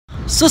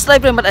สุดท้าย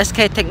เป็นบัตร SK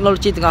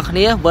Technology ต่างๆ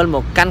นี้เวิร์ลหม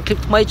กกันคลิป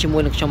ថ្មីជាមួ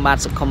យនឹងខ្ញុំបាទ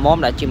សុខមម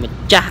ដែលជាម្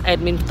ចាស់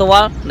admin ផ្ទា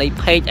ល់នៃ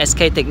page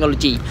SK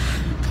Technology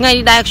ថ្ងៃ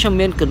នេះដែរខ្ញុំ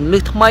មានកន្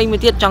លឹះថ្មីមួយ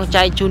ទៀតចង់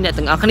ចែកជូនអ្នក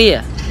ទាំងអស់គ្នា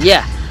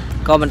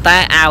ក៏ប៉ុន្តែ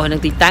អាវហើយនឹ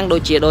ងទីតាំងដូ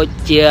ចជា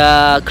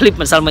clip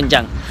មិនសិលមិនអញ្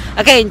ចឹង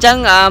អូខេអញ្ចឹង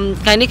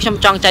ថ្ងៃនេះខ្ញុំ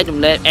ចង់ចែកចំ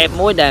ណេះ app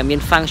មួយដែលមាន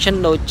function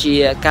ដូចជា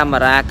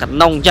camera កណ្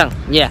ដុងអញ្ចឹង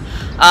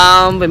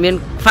វាមាន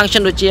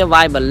function ដូចជា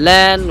wide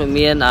lens វា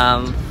មាន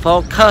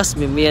focus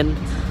វាមាន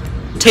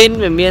tin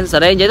វាមានសេ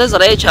រីនិយាយទៅសេ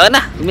រីច្រើន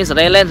ណាមានសេ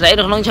រីlênសេរី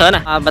នៅក្នុងច្រើន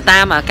ណាបើតា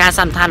មការស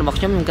ន្និដ្ឋានរបស់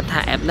ខ្ញុំគិតថា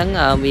app ហ្នឹង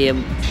វា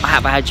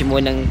ប្រហែលជាមួយ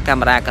នឹង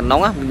camera កណ្ដុង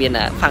វាមាន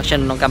function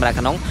ក្នុង camera ក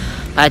ណ្ដុង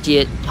តែជា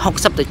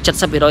 60 ទៅ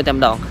 70% តែ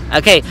ម្ដងអូ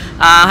ខេ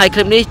ហើយค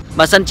ลิปនេះ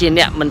បើសិនជា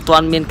អ្នកមិនទា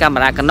ន់មាន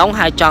camera កណ្ដុង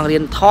ហើយចង់រៀ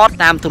នថត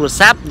តាមទូរ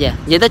ស័ព្ទនិយា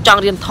យទៅច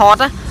ង់រៀនថត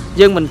ណា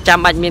យើងមិនចាំ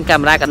បាច់មាន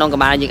camera កណ្ដុងក៏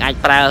បានយើងអាច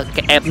ប្រើ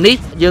app នេះ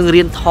យើង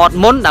រៀនថត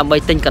មុនដើម្បី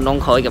ទិញកណ្ដុង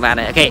ក្រោយក៏បាន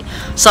ដែរអូខេ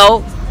so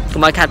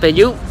កុំឲ្យខាតពេល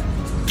យូរ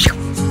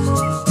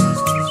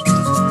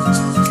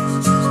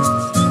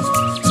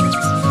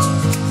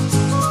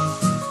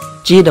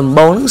ជាដំ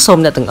បូងសូម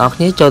អ្នកទាំងអស់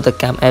គ្នាចូលទៅ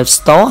កាន់ App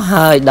Store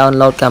ហើយ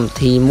download កម្មវិ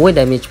ធីមួយ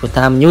ដែលមានឈ្មោះ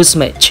ថា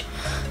Newsmatch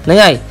ហ្នឹង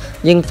ហើយ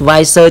យើងថ្វា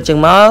យ search ចឹង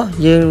មក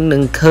យើងនឹ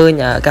ងឃើញ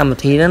កម្មវិ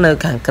ធីហ្នឹងនៅ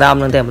ខាងក្រោម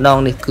ហ្នឹងតែម្ដង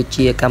នេះគឺ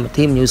ជាកម្មវិ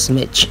ធី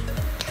Newsmatch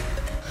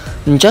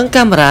អញ្ចឹង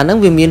កាមេរ៉ាហ្នឹង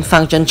វាមាន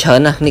function ច្រើន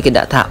ណាស់នេះគេ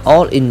ដាក់ថា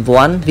all in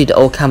one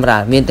video camera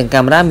មានទាំងកា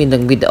មេរ៉ាមាន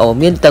ទាំងវីដេអូ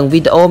មានទាំងវី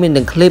ដេអូមាន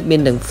ទាំង clip មា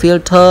នទាំង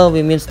filter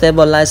វាមាន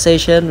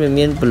stabilization វា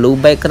មាន blue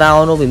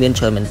background វាមាន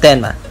ច្រើនមែនតើ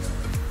បាទ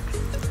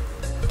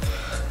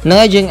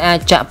នៅយើងអាច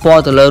ចាក់ព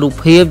ណ៌ទៅលើរូប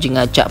ភាពយើង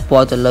អាចចាក់ព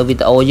ណ៌ទៅលើវី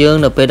ដេអូយើង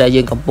នៅពេលដែល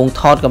យើងកំពុង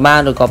ថតក៏បាន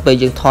ឬក៏ពេល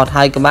យើងថត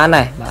ហើយក៏បាន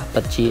ដែរបាទ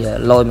ពិតជា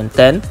លយមែន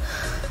តើ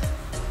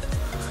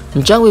អ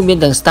ញ្ចឹងវាមាន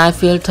ទាំង style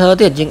filter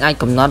ទៀតយើងអាច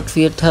កំណត់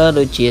filter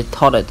ដូចជាថ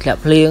តឲ្យធ្លាក់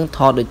ភ្លៀងថ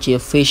តដូចជា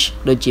fish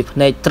ដូចជាភ្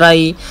នែកត្រី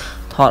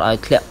ថតឲ្យ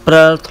ធ្លាក់ព្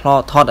រិល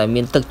ថតឲ្យ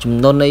មានទឹកជំ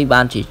នន់អី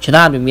បានជាច្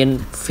រើនវាមាន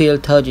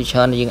filter ជាច្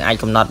រើនយើងអាច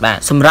កំណត់បាន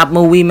សម្រាប់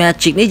movie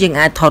magic នេះយើង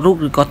អាចថតរូប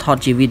ឬក៏ថត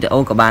ជាវីដេអូ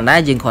ក៏បានដែ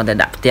រយើងគ្រាន់តែ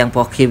ដាក់ផ្ទាំងព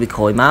ណ៌ខៀវពីក្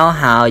រោយមក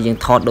ហើយយើង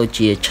ថតដូច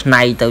ជាឆ្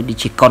នៃទៅដូច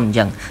ជាកុនអញ្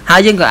ចឹងហើ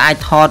យយើងក៏អាច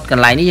ថតក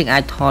ន្លែងនេះយើងអា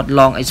ចថត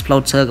long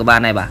exposure ក៏បាន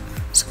ដែរបាទ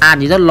ស្អាត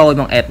និយាយទៅលយ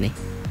មក app នេះ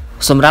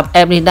សម្រាប់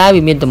app នេះដែរ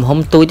វាមានទំហំ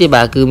ទូចទេ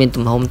បាទគឺមាន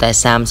ទំហំតែ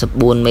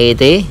34មេ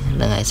ទេហ្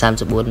នឹងហើយ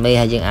34មេ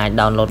ហើយយើងអាច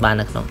download បាន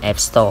នៅក្នុង App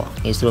Store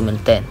ងាយស្រួលមែន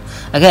ទែន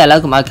អូខេឥឡូវ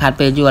កុំឲ្យខាត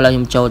ពេលយូរឥឡូវខ្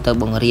ញុំចូលទៅ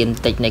បង្រៀន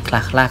តិចនៃខ្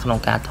លះៗក្នុង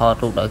ការថត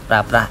រូបដោយប្រើ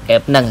ប្រាស់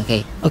app ហ្នឹង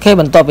អូខេ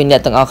បន្ទាប់ពីអ្ន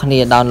កទាំងអស់គ្នា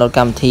download ក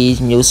ម្មវិធី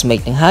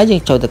Newsmatch ហ្នឹងហើយយើ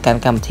ងចូលទៅកាន់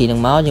កម្មវិធីហ្នឹង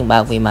មកយើងបើ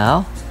កវាមក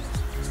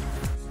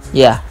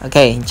អូ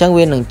ខេអញ្ចឹង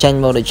វានឹងចេញ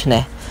មកដូច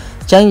នេះ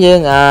អញ្ចឹងយើង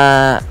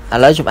ឥ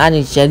ឡូវជំអាន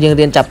យើង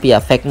រៀនចាប់ពី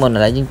effect មុនឥ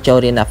ឡូវយើងចូល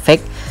រៀន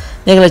effect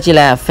នេះគឺជា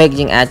effect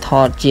យើងអាចថ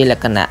តជាល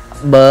ក្ខណៈ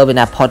blur វា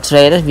ណា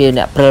portrait វា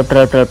អ្នកព្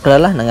រិ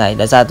លហ្នឹងហើយ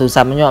ដោយសារទូរ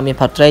ស័ព្ទខ្ញុំអត់មាន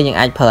portrait យើង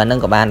អាចប្រើអាហ្នឹង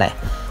ក៏បានដែរ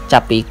ចា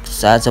ប់ពី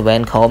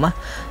Sokhom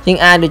យើង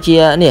អាចដូចជា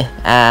នេះ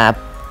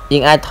យើ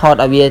ងអាចថត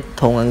ឲ្យវា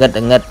ធំងងឹ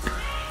ត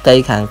ទៅ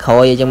ខាងក្រោ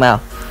យអញ្ចឹងមក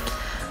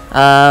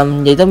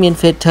និយាយទៅមាន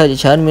filter ជា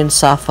ច្រើនមាន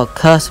soft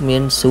focus មា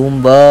ន zoom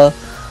blur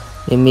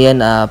វាមាន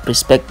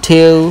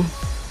perspective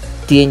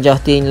ទាញចុះ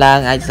ទាញឡើង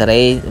អាចសេ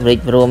រីរិច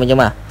រួមអញ្ចឹ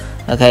ងមក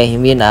អូខេ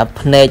មាន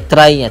ភ្នែកត្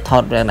រីថ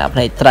តភ្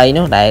នែកត្រី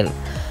នោះដែល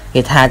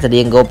គេថាស្តៀ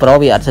ង GoPro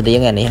វាអត់ស្តៀ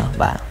ងឯនេះ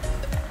បាទ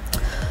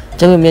អញ្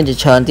ចឹងវាមានជា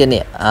ច្រើនទៀត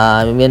នេះ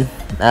វាមាន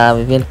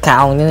កោ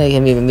ងហ្នឹងគេ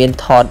មាន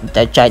ថត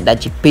ចែកដាក់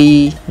ជា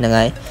2ហ្នឹង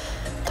ហើយ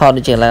ថត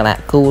ដូចជាលក្ខណៈ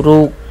គូរូ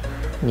ប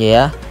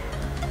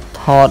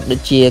ថតដូច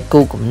ជា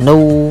គូគំនូ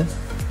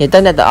និយាយទៅ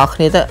អ្នកទាំងអស់គ្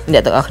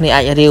នា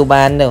អាចរាវ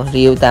បានទៅ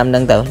រាវតាមហ្នឹ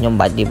ងទៅខ្ញុំមិន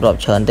បាច់រៀបរាប់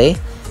ច្រើនទេ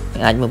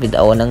អាចមើលវីដេ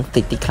អូហ្នឹង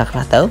តិចខ្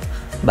លះទៅ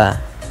បា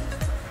ទ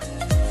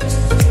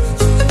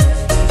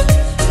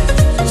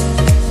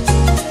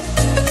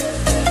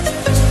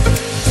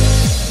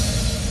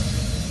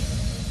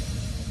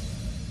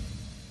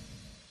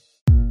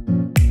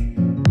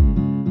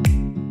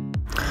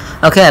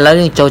អូខេឥឡូវ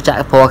យើងចូលចាក់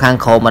ពណ៌ខាង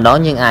ក្រោមម្ដង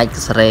យើងអាច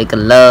សេរី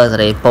color សេ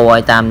រីពណ៌ឲ្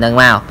យតាមនឹង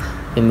មក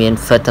វាមាន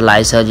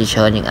fertilizer ជាច្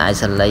រើនយើងអាច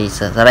សេ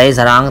រី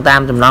សារងតា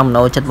មចំណង់ម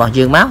នោចិត្តរបស់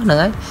យើងមកហ្នឹង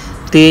ហើយ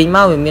ទាញម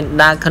កវាមាន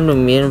dark វា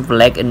មាន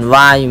black and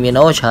white វាមាន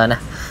ច្រើនណា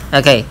អូ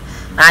ខេ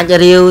អាច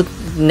រាវ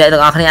អ្នកទាំ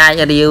ងអស់គ្នាអា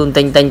ចរាវ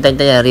ទិញ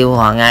រាវ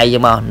រាល់ថ្ងៃយើ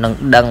ងមកនឹង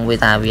ដឹងវា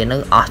ថាវានឹ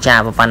ងអស្ចារ្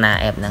យប៉ុណ្ណា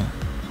app ហ្នឹង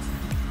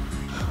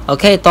អូ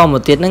ខេតម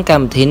កទៀតហ្នឹងក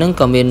ម្មវិធីហ្នឹង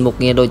ក៏មានមុខ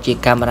ងារដូចជា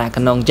កាមេរ៉ា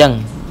ក្នុងអញ្ចឹង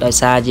ដោយ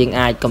សារយើង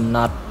អាចកំណ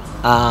ត់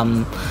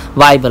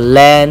wide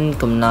lens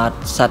កំណត់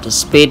shutter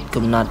speed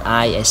កំណត់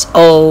ISO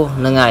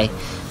ហ្នឹងហើយ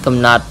កំ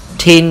ណត់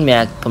tin មា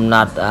នកំណ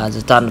ត់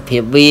សីតុណ្ហភា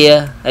ពវា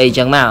អី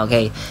ចឹងមកអូ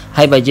ខេ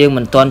ហើយបើយើង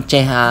មិនទាន់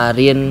ចេះ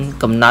រៀន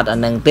កំណត់អា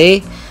ហ្នឹងទេ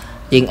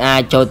យើងអា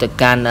ចចូលទៅ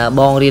កាន់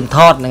បងរៀនថ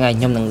តហ្នឹងហើយ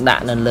ខ្ញុំនឹងដា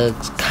ក់នៅលើ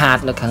card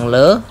នៅខាង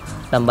លើ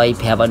ដើម្បី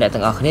ប្រាប់ឲ្យអ្នក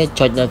ទាំងអស់គ្នា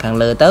ចុចនៅខាង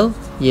លើទៅ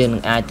យើងនឹ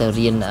ងអាចទៅ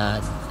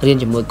រៀន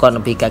ជាមួយគាត់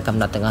អំពីការកំ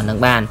ណត់ទាំងអស់ហ្នឹង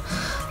បាន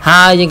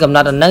ហើយយើងកំណ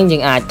ត់អាហ្នឹងយើ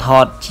ងអាចថ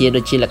តជា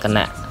ដូចជាលក្ខ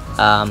ណៈ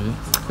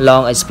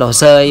long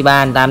exposure អីបា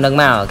នតាមនឹង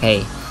មកអូខេ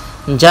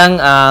អញ្ចឹង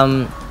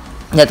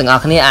អ្នកទាំងអ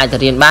ស់គ្នាអាចទៅ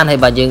រៀនបានហើយ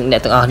បើយើងអ្ន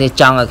កទាំងអស់គ្នា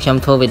ចង់ឲ្យខ្ញុំ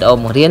ធ្វើវីដេអូ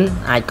បង្រៀន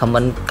អាច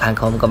comment ខាង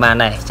ក្រោមក៏បាន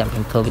ដែរចាំខ្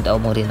ញុំធ្វើវីដេអូ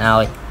បង្រៀនឲ្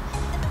យ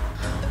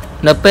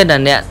នៅពេលដែ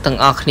លអ្នកទាំង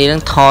អស់គ្នានឹ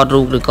ងថត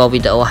រូបឬក៏វី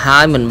ដេអូហើ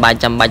យមិនបាច់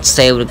ចាំបាច់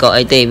save ឬក៏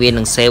អីទេវា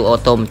នឹង save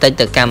automatic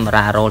ទៅ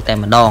camera roll តែ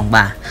ម្ដង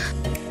បាទ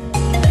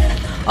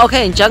អូខេ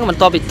អញ្ចឹងបន្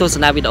ទាប់ពីទស្ស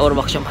នាវីដេអូរប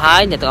ស់ខ្ញុំហើ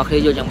យអ្នកទាំងអស់គ្នា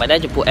យល់យ៉ាងម៉េចដែរ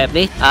ចំពោះ app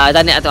នេះ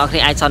តែអ្នកទាំងអស់គ្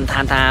នាអាចសន្និដ្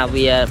ឋានថា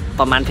វា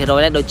ប្រមាណភាគរយ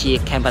ដែរដូចជា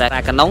camera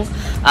កណ្ដុង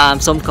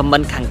សូម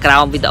comment ខាងក្រោ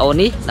មវីដេអូ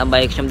នេះដើម្បី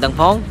ខ្ញុំដឹង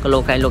ផងលោ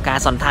កការ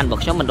សន្និដ្ឋានរប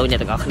ស់ខ្ញុំមិនដូចអ្នក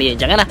ទាំងអស់គ្នាអ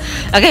ញ្ចឹងណា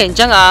អូខេអញ្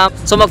ចឹង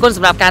សូមអរគុណស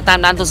ម្រាប់ការតាម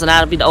ដានទស្សនា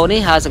វីដេអូនេះ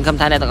ហើយសង្ឃឹម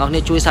ថាអ្នកទាំងអស់គ្នា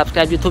ជួយ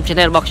subscribe YouTube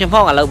channel របស់ខ្ញុំផ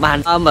ងឥឡូវបាន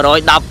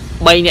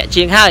113អ្នក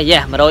ជាងហើយ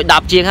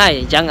110ជាងហើយ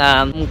អញ្ចឹង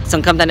ស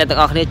ង្ឃឹមថាអ្នកទាំ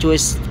ងអស់គ្នាជួយ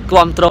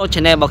គាំទ្រ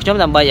channel របស់ខ្ញុំ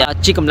ដើម្បី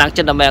ជាកម្លាំង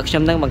ចិត្តដើម្បីឲ្យខ្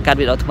ញុំនឹងបង្កើត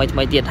វីដេអូថ្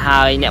មីៗទៀត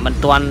ហើយអ្នកមិន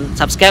ទាន់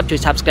subscribe ជួយ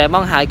subscribe ម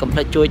កហើយកុំភ្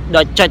លេចជួយ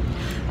ចុច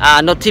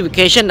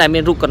notification ដែលមា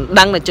នរូបកណ្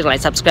ដឹងនៅជើងកន្លែ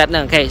ង subscribe ហ្នឹ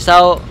ងអូខេ so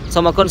សូ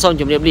មអរគុណសូម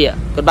ជម្រាបលា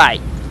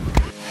goodbye